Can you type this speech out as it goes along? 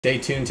Stay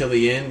tuned till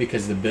the end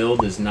because the build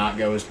does not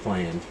go as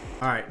planned.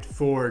 All right,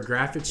 for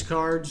graphics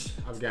cards,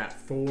 I've got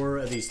 4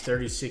 of these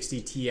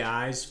 3060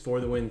 Ti's for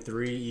the Win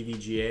 3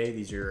 EVGA.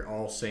 These are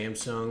all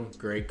Samsung,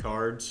 great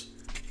cards.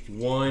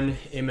 1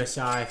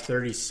 MSI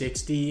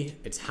 3060,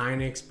 it's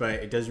Hynix, but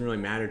it doesn't really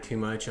matter too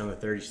much on the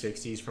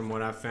 3060s from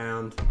what I've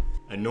found.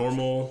 A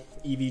normal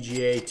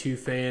EVGA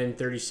 2-fan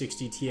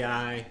 3060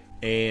 Ti,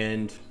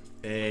 and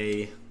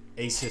a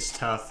Asus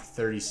TUF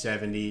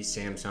 3070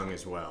 Samsung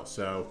as well.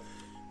 So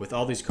with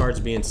all these cards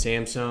being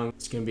Samsung,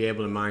 it's going to be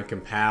able to mine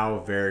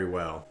compow very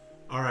well.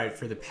 All right,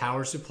 for the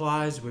power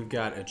supplies, we've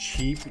got a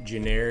cheap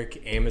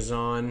generic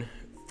Amazon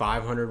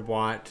 500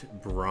 watt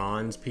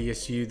bronze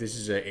PSU. This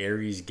is an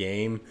Aries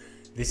game.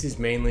 This is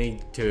mainly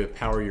to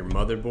power your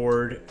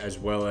motherboard as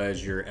well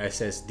as your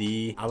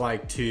SSD. I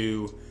like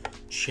to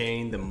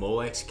chain the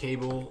Molex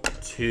cable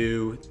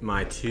to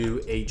my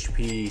 2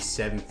 HP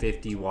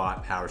 750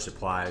 watt power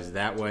supplies.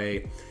 That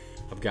way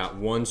I've got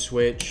one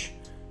switch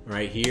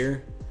right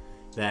here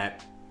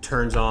that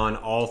turns on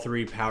all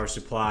 3 power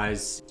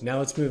supplies. Now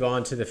let's move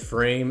on to the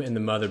frame and the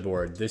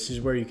motherboard. This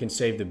is where you can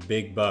save the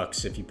big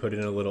bucks if you put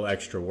in a little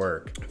extra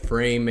work.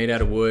 Frame made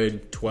out of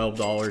wood,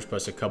 $12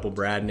 plus a couple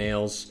brad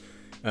nails.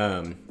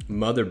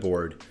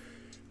 Motherboard,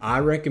 I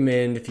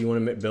recommend, if you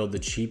want to build the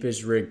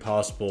cheapest rig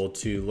possible,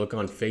 to look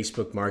on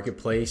Facebook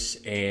Marketplace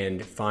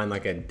and find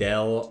like a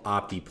Dell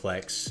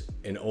Optiplex,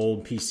 an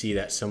old PC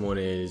that someone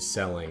is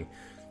selling.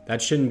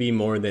 That shouldn't be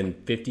more than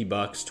 50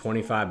 bucks,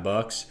 25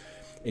 bucks.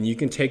 And you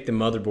can take the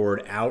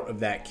motherboard out of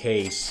that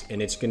case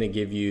and it's going to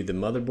give you the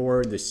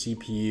motherboard, the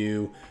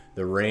CPU,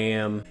 the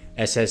RAM,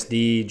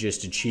 SSD,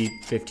 just a cheap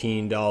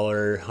 $15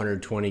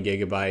 120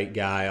 gigabyte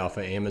guy off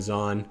of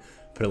Amazon.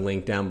 Put a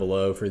link down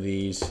below for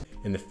these.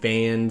 And the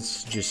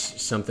fans, just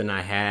something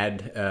I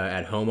had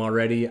at home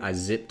already. I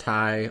zip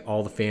tie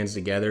all the fans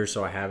together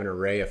so I have an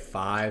array of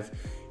 5,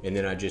 and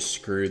then I just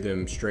screw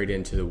them straight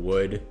into the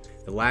wood.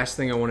 The last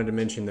thing I wanted to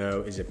mention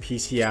though is a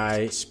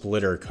PCI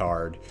splitter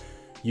card.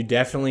 You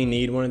definitely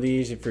need one of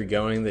these if you're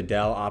going the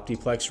Dell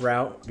Optiplex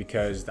route,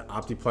 because the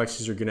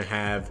Optiplexes are gonna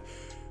have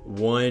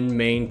 1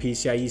 main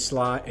PCIe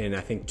slot and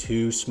I think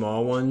 2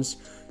 small ones.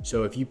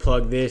 So if you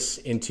plug this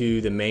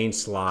into the main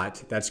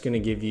slot, that's gonna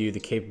give you the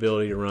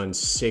capability to run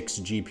 6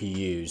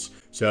 GPUs.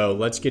 So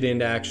let's get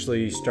into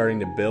actually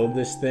starting to build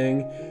this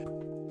thing.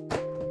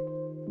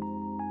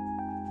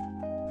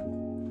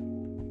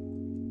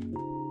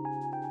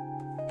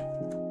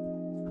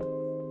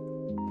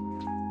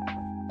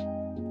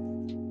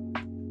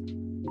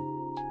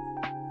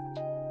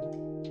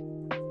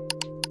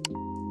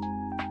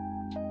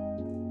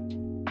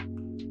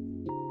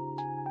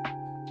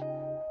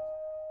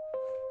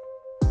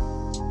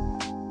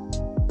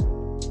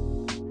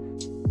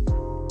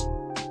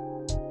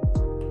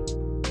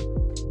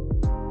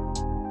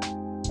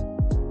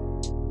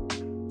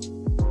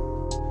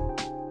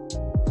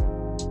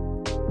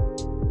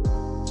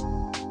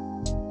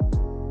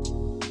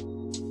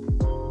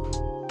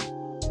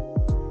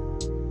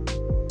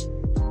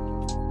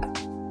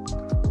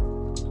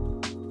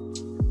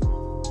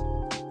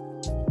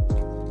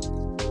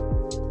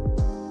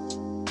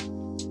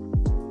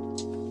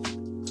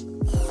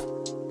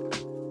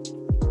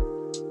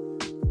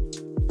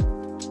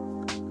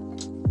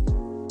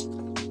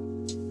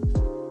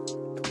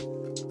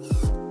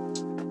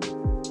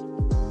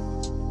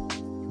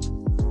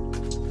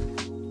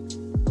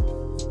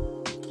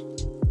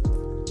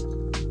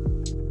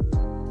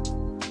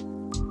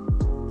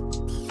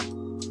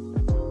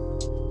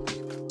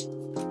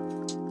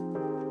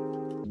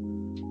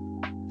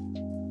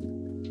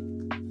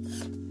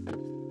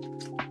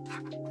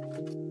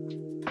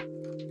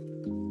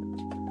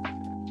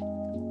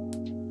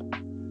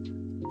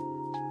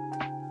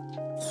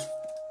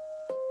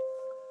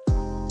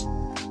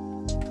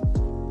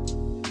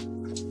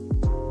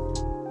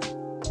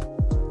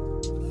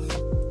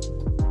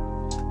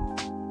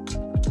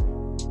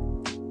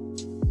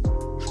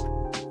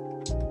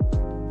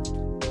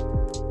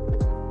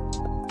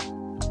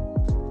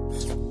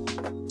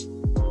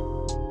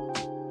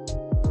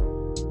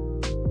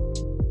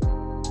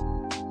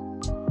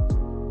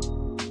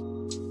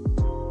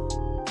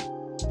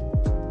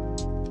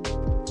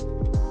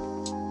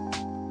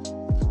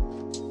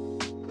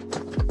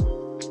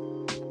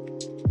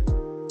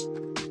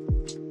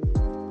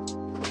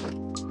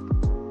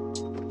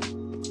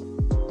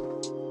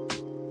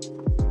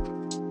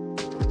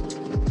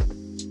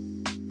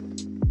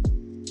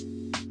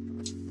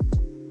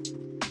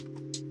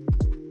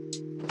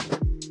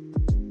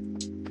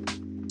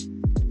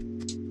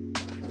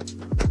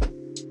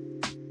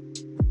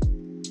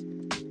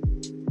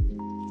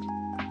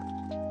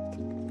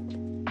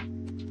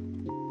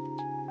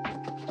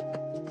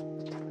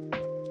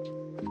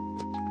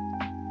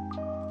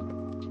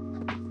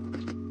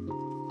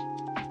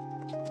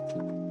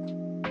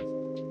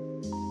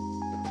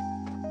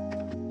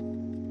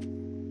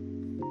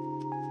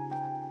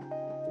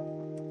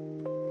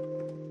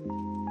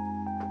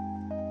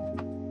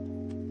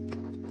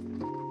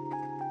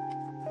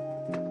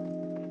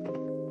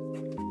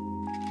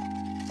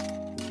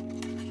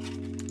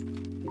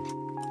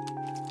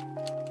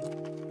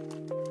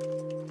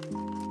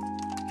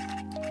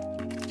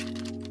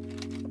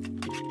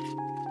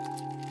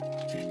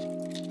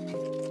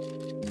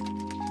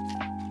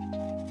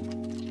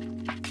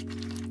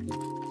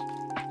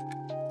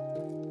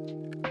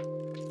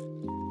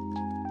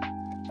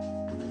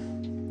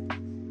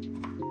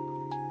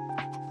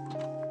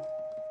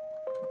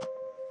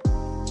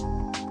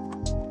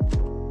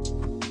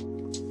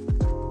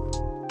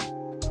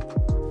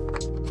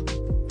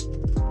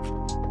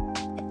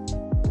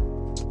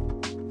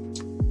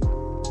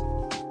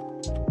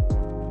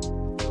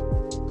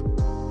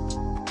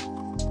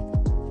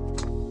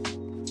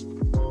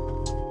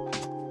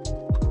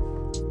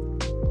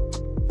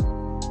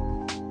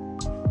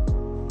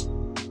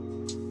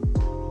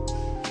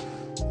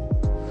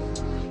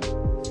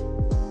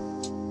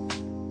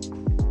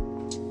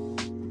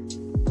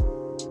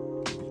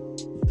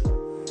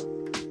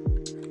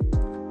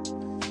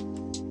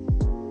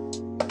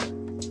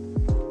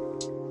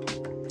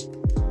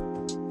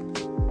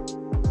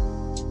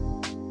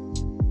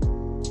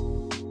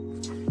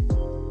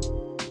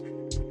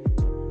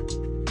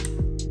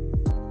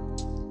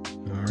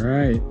 All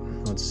right,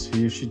 let's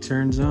see if she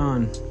turns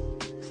on.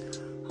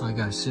 Like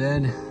I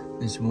said,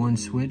 this one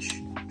switch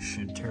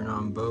should turn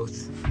on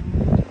both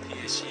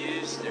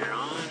PSUs. They're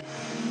on.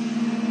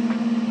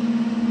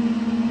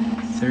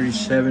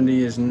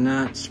 3070 is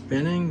not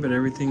spinning, but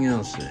everything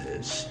else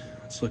is.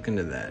 Let's look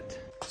into that.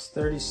 This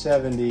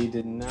 3070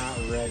 did not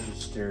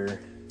register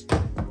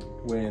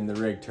when the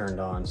rig turned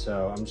on,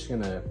 so I'm just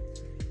gonna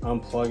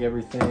unplug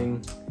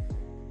everything,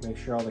 make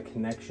sure all the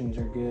connections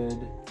are good.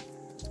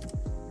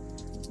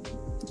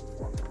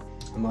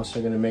 I'm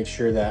also gonna make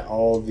sure that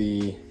all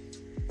the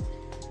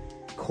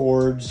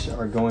cords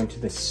are going to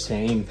the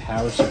same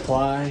power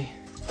supply.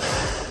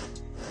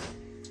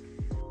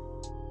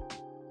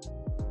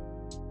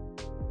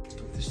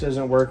 If this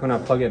doesn't work when I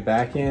plug it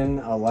back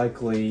in, I'll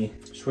likely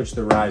switch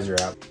the riser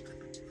out.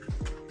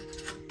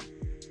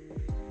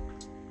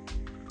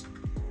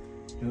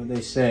 You know what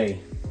they say,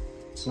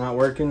 it's not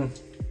working,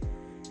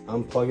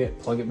 unplug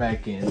it, plug it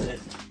back in.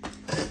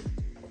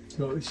 That's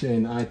what we say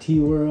in the IT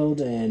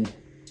world, and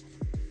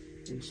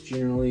it's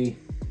generally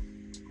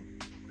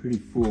pretty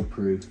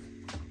foolproof.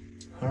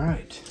 All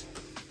right.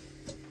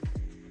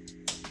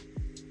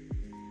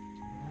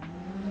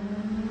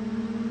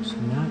 It's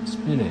not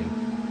spinning.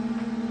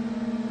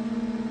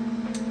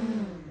 I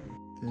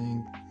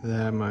think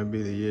that might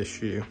be the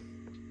issue.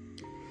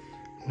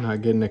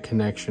 Not getting a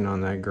connection on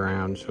that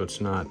ground, so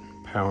it's not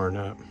powering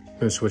up. I'm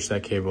gonna switch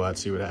that cable out,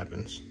 see what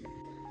happens.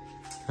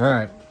 All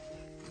right,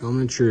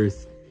 moment of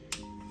truth.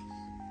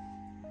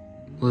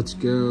 Let's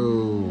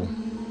go.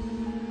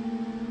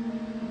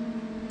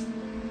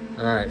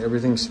 All right,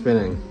 everything's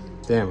spinning.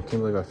 Damn, I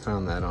can't believe I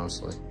found that,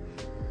 honestly.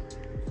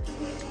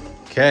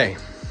 Okay.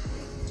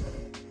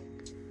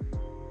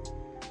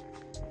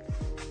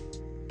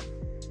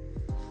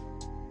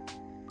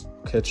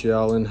 Catch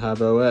y'all in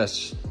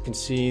Hiveos. You can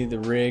see the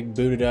rig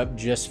booted up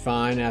just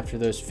fine after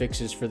those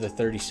fixes for the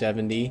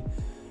 3070.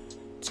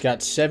 It's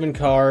got 7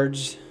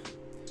 cards.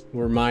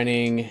 We're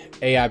mining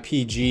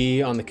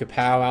AIPG on the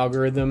Kapow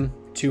algorithm,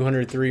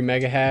 203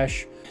 mega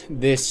hash.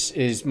 This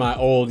is my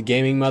old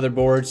gaming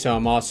motherboard, so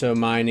I'm also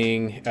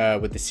mining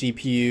with the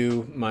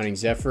CPU, mining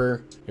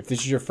Zephyr. If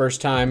this is your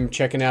first time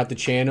checking out the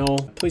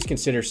channel, please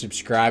consider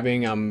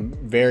subscribing. I'm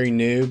very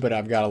new, but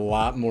I've got a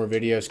lot more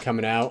videos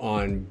coming out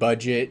on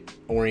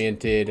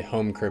budget-oriented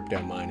home crypto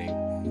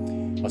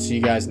mining. I'll see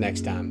you guys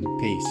next time.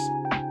 Peace.